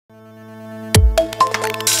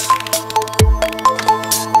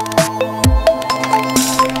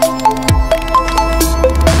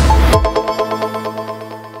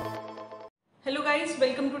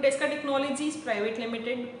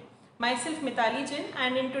Myself Mithali Jain,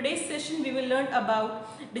 and in today's session we will learn about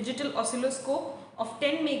digital oscilloscope of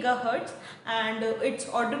 10 megahertz, and its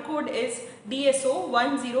order code is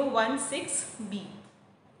CRO-1016B.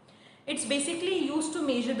 It's basically used to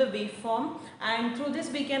measure the waveform, and through this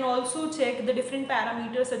we can also check the different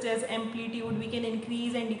parameters such as amplitude. We can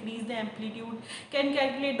increase and decrease the amplitude, can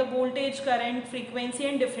calculate the voltage, current, frequency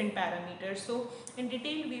and different parameters. So in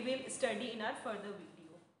detail we will study in our further video.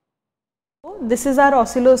 This is our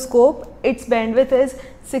oscilloscope. Its bandwidth is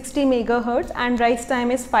 60 megahertz and rise time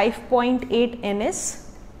is 5.8 ns.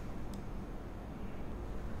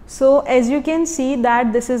 So as you can see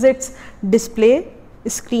that this is its display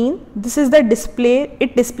screen. This is the display,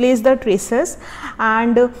 it displays the traces,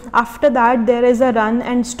 and after that there is a run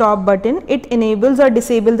and stop button. It enables or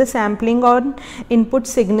disables the sampling on input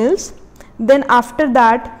signals. Then after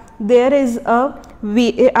that there is a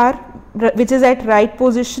VAR which is at right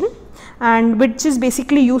position, and which is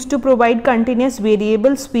basically used to provide continuous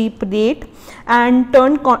variable sweep rate and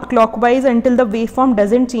turn clockwise until the waveform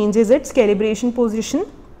doesn't changes its calibration position.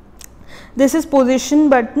 This is position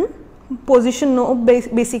button, position knob.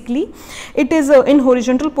 Basically it is in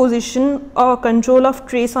horizontal position control of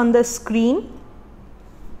trace on the screen.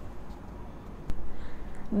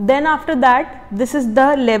 Then after that this is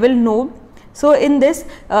the level knob. So in this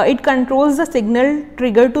it controls the signal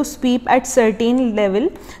trigger to sweep at certain level.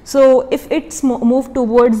 So if it's moved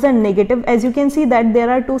towards the negative, as you can see that there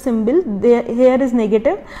are two symbols, here is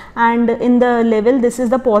negative and in the level this is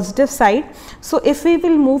the positive side. So if we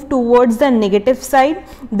will move towards the negative side,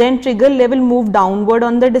 then trigger level move downward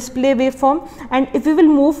on the display waveform, and if we will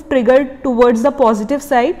move trigger towards the positive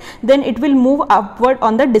side, then it will move upward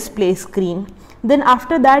on the display screen. Then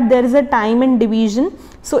after that there is a time and division,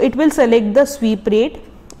 so it will select the sweep rate,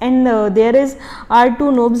 and there is our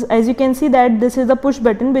two knobs. As you can see that this is the push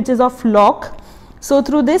button which is of lock. So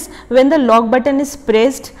through this, when the lock button is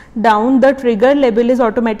pressed down, the trigger level is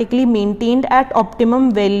automatically maintained at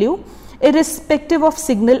optimum value irrespective of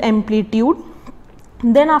signal amplitude.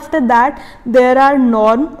 Then after that there are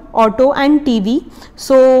norm, auto and TV,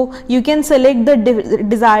 so you can select the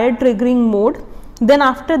desired triggering mode. Then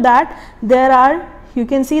after that there are, you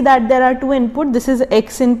can see that there are two input, this is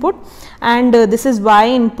X input and this is Y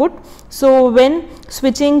input. So when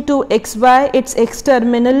switching to XY, it's X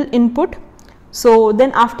terminal input. So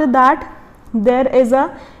then after that there is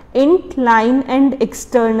a int line and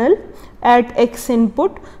external at X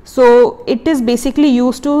input, so it is basically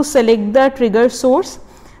used to select the trigger source.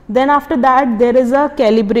 Then after that there is a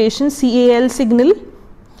calibration CAL signal,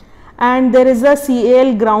 and there is a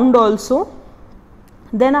CAL ground also.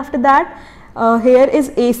 Then after that here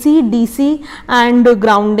is AC, DC and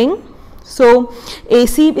grounding. So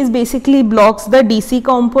AC is basically blocks the DC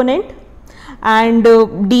component, and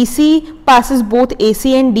DC passes both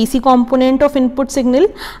AC and DC component of input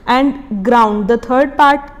signal, and ground, the third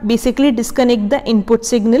part, basically disconnect the input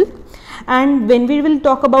signal. And when we will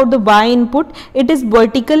talk about the Y input, it is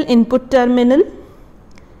vertical input terminal.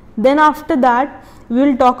 Then after that we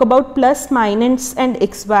will talk about plus, minus and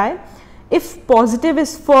XY. If positive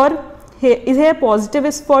is for, here positive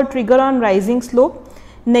is for trigger on rising slope,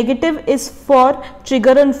 negative is for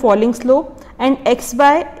trigger on falling slope, and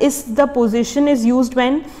XY is the position is used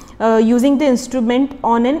when using the instrument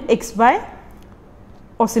on an XY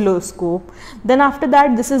oscilloscope. Then after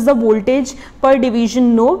that this is the voltage per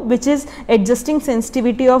division knob, which is adjusting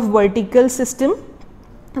sensitivity of vertical system.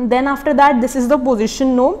 And then after that this is the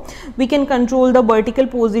position knob, we can control the vertical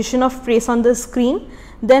position of trace on the screen.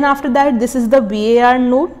 Then after that this is the VAR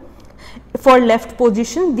node for left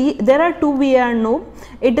position. There are two VAR node,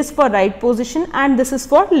 it is for right position and this is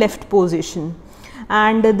for left position.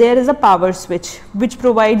 And there is a power switch which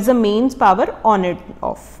provides the mains power on and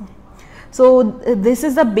off. So this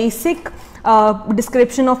is the basic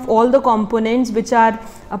description of all the components which are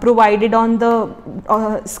provided on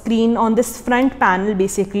the screen on this front panel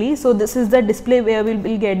basically. So this is the display where we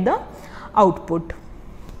will get the output.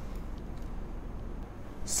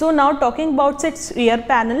 So now talking about its rear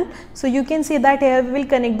panel, so you can see that here we will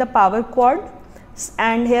connect the power cord,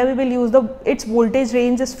 and here we will use its voltage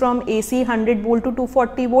range is from AC 100 volt to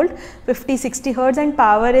 240 volt, 50-60 hertz, and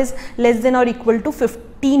power is less than or equal to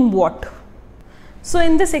 15 watt. So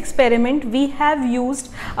in this experiment we have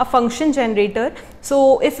used a function generator.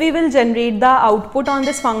 So if we will generate the output on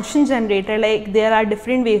this function generator, like there are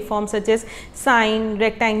different waveforms such as sine,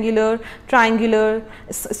 rectangular, triangular,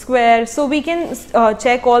 square. So we can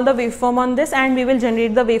check all the waveform on this, and we will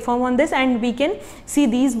generate the waveform on this, and we can see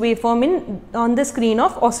these waveform on the screen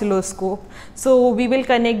of oscilloscope. So we will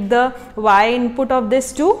connect the Y input of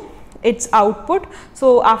this to its output.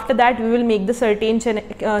 So after that we will make the certain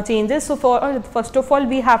changes. So first of all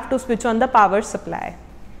we have to switch on the power supply.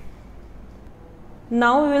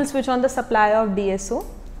 Now we will switch on the supply of DSO.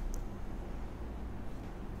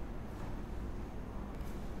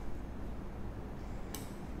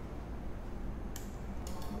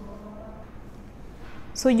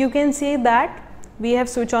 So you can see that we have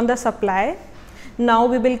switched on the supply. Now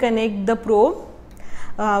we will connect the probe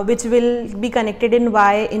which will be connected in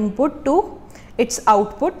Y input to its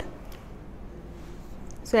output.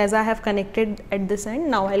 So as I have connected at this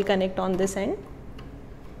end, now I will connect on this end.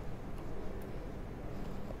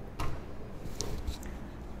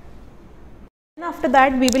 And after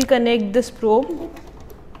that we will connect this probe.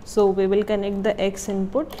 So we will connect the X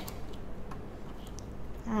input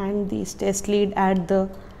and these test lead at the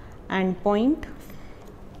end point.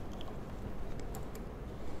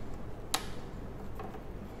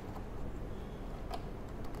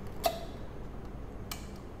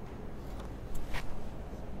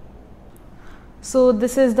 So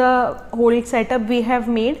this is the whole setup we have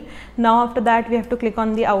made. Now after that we have to click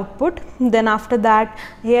on the output. Then after that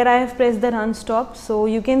here I have pressed the run stop. So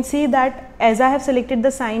you can see that as I have selected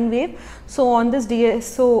the sine wave, so on this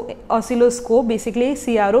DSO oscilloscope, basically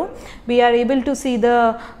CRO, we are able to see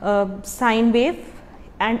the sine wave,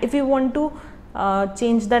 and if you want to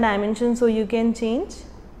change the dimension, so you can change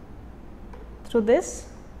through this,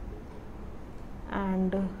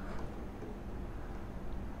 and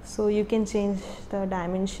so you can change the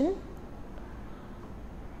dimension,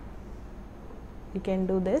 you can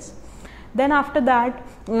do this. Then after that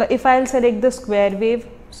if I will select the square wave,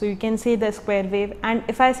 so you can see the square wave, and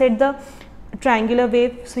if I set the triangular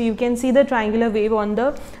wave, so you can see the triangular wave on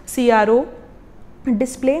the CRO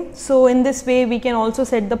display. So in this way we can also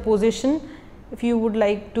set the position if you would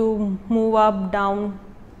like to move up, down,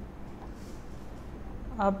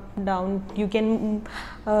 you can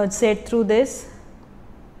set through this,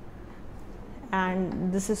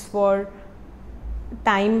 and this is for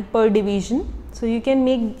time per division. So you can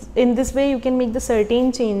make, in this way you can make the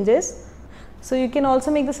certain changes. So you can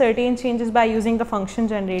also make the certain changes by using the function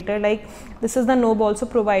generator, like this is the knob also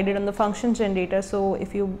provided on the function generator. So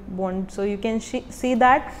if you want, so you can see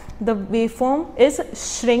that the waveform is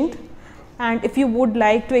shrinked, and if you would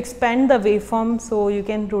like to expand the waveform, so you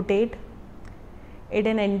can rotate it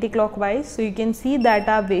in anti-clockwise. So you can see that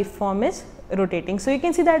our waveform is rotating. So you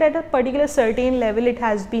can see that at a particular certain level it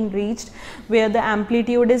has been reached, where the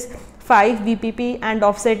amplitude is 5 VPP and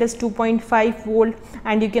offset is 2.5 volt,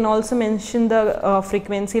 and you can also mention the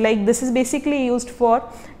frequency, like this is basically used for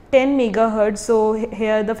 10 megahertz. So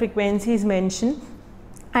here the frequency is mentioned,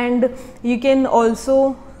 and you can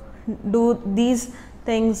also do these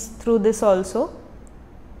things through this also.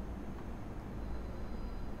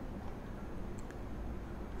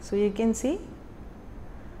 So you can see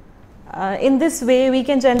in this way we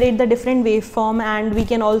can generate the different waveform, and we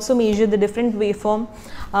can also measure the different waveform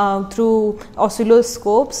through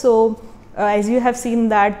oscilloscope. So as you have seen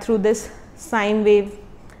that through this sine wave,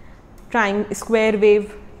 square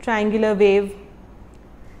wave, triangular wave,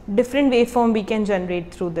 different waveform we can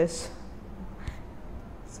generate through this.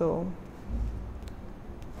 So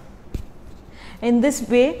in this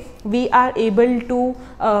way we are able to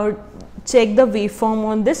check the waveform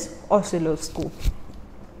on this oscilloscope.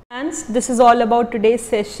 And this is all about today's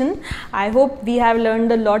session. I hope we have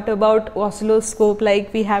learned a lot about oscilloscope,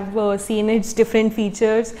 like we have seen its different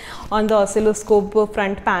features on the oscilloscope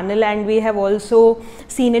front panel, and we have also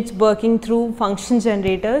seen its working through function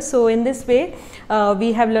generator. So in this way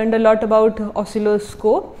we have learned a lot about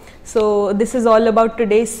oscilloscope. So this is all about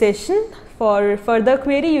today's session. For further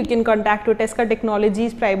query you can contact to Tesca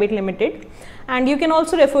Technologies Private Limited, and you can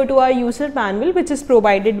also refer to our user manual which is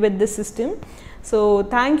provided with this system. So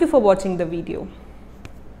thank you for watching the video.